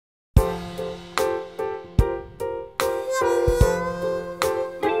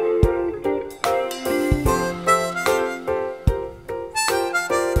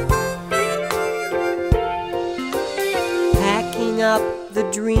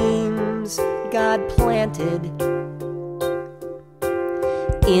dreams God planted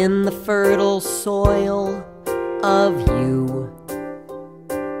in the fertile soil of you.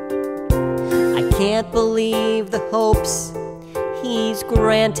 I can't believe the hopes He's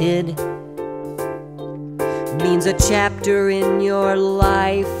granted means a chapter in your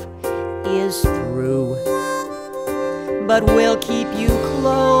life is through. But we'll keep you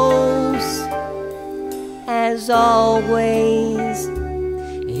close as always.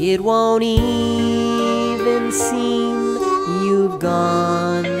 It won't even seem you've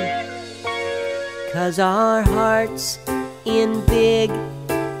gone, 'cause our hearts in big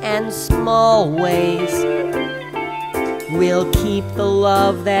and small ways will keep the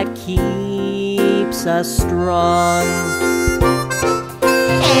love that keeps us strong.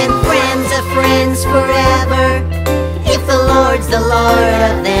 And friends are friends forever, if the Lord's the Lord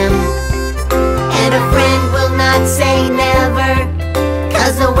of them. And a friend will not say never,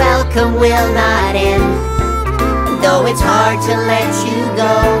 'cause the welcome will not end. Though it's hard to let you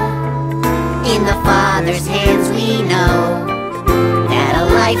go, in the Father's hands we know that a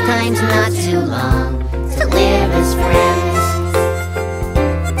lifetime's not too long to live as friends.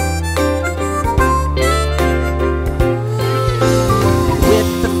 With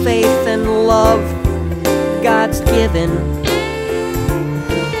the faith and love God's given,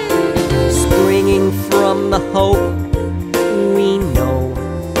 springing from the hope we know,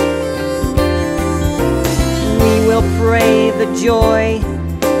 we will pray the joy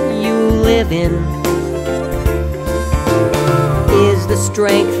you live in is the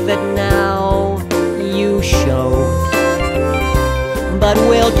strength that now you show. But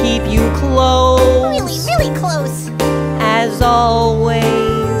we'll keep you close, Really close. as always.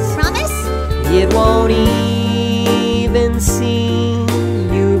 Promise? It won't even seem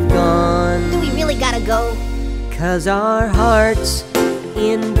you've gone, Do we really gotta go? 'cause our hearts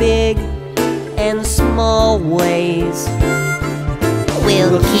in big and small ways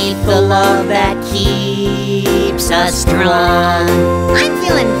We'll keep the love that keeps us strong. I'm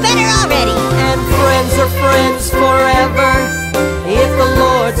feeling better already. And friends are friends forever, if the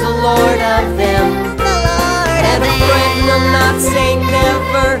Lord's the Lord of them. The Lord And a friend will not say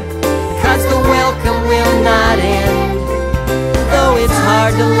never, 'cause the welcome will not end. Though it's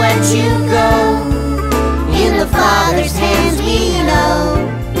hard to let you go, in the Father's hands we know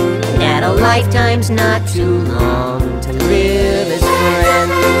that a lifetime's not too long to live as friends.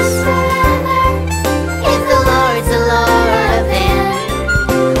 if the Lord's the Lord of them.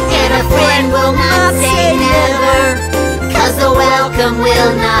 And a friend will not say never, 'cause the welcome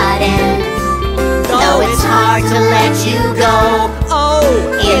will not end. Though it's hard to let you go, Oh,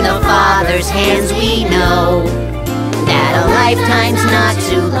 in the Father's hands we know that a lifetime's not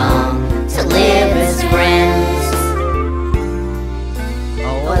too long to live as friends.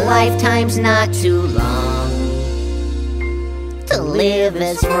 Oh, a lifetime's not too long to live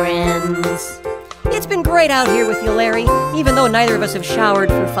as friends. it's been great out here with you, Larry. Even though neither of us have showered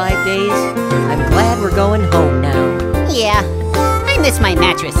for 5 days, I'm glad we're going home now. Yeah, I miss my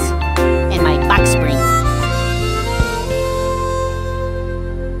mattress and my box spring.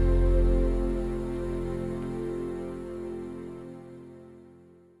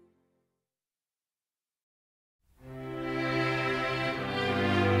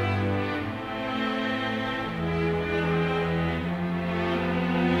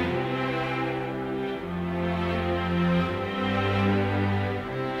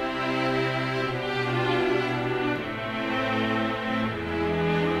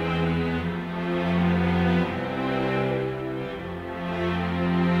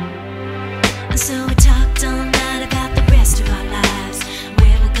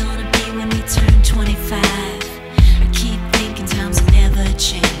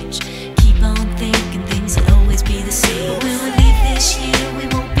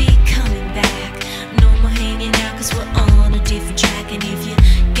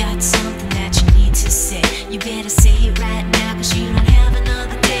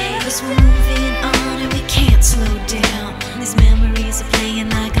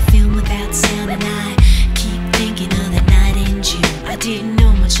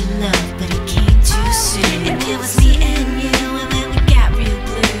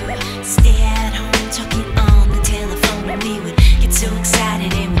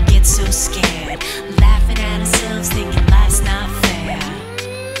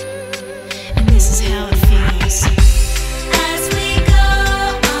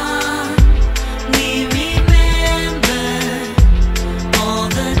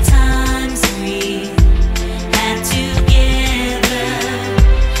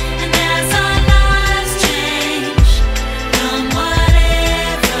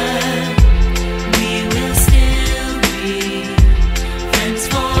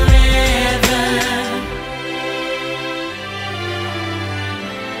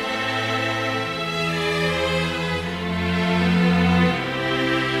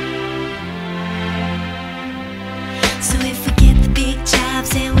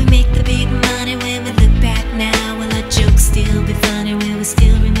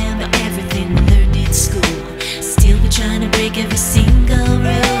 still remember everything we learned in school. Still we're trying to break every single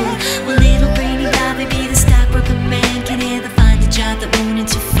rule. Well, little brainy Bobby be the stockbroker man, can ever find a job that won't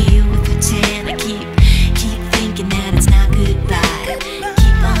interfere with the tan. I keep thinking that it's not goodbye.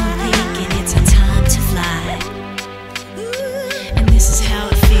 Keep on thinking it's our time to fly. And this is how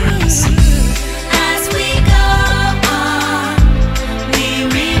it feels. As we go on, we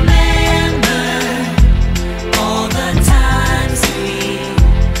remember all the times we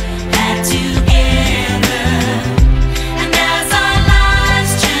had together. And as our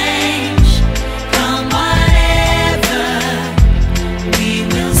lives change from whatever, we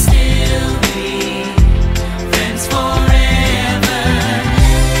will still be friends forever.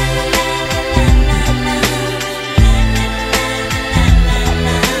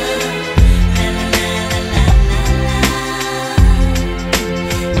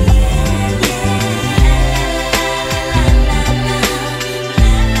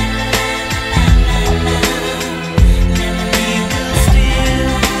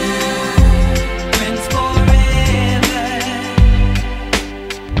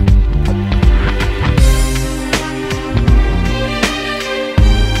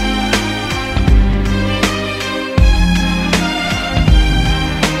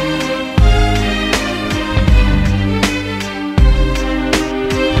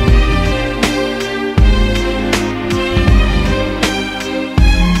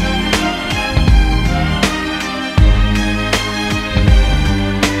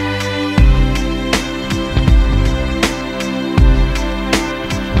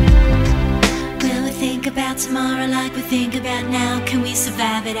 Will we think about tomorrow like we think about now? Can we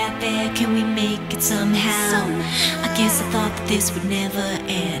survive it out there? Can we make it somehow? I guess I thought that this would never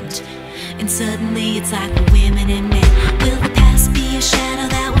end, and suddenly it's like we're women and men. Will the past be a shadow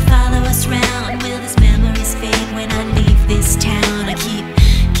that will follow us round? Will these memories fade when I leave this town? I keep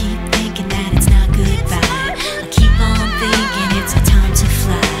thinking that it's not goodbye. I keep on thinking it's our time to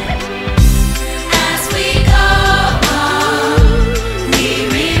fly. As we go on, we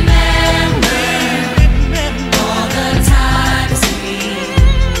remember all the times we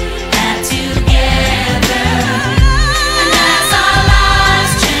had together. And as our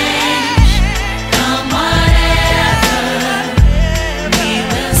lives change from whatever, we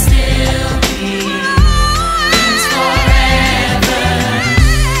will still be friends forever.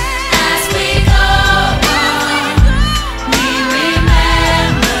 As we go on, we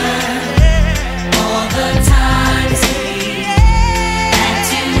remember all the times we had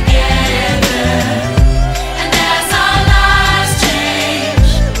together. And as our lives change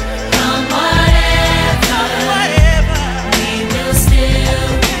from whatever, we will still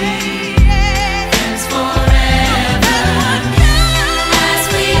be friends forever. As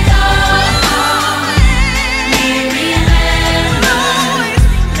we go on, we remember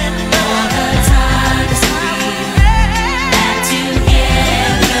all the times we had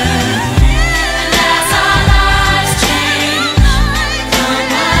together. And as our lives change from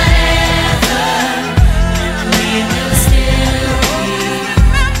whatever, we will still be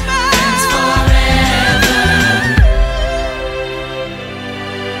friends forever.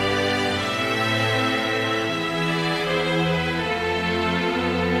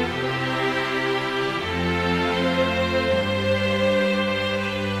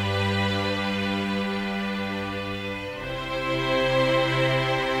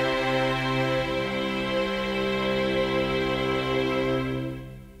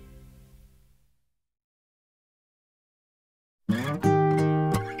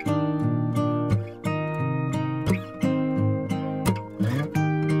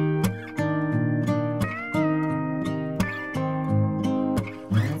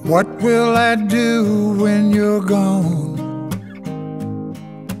 What will I do when you're gone?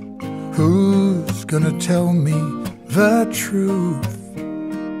 Who's gonna tell me the truth?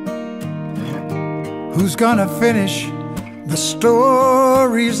 Who's gonna finish the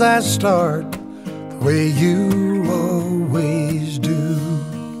stories I start the way you always do?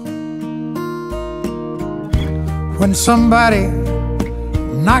 When somebody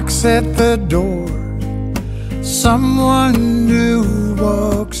knocks at the door, someone new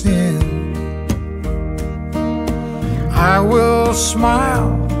walks in, I will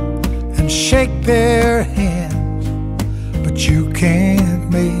smile and shake their hands, but you can't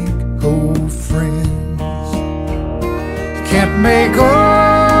make old friends. Can't make old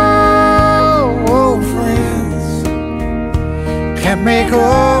friends. Can't make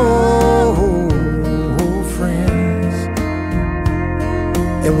old friends.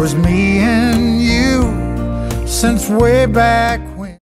 It was me and you since way back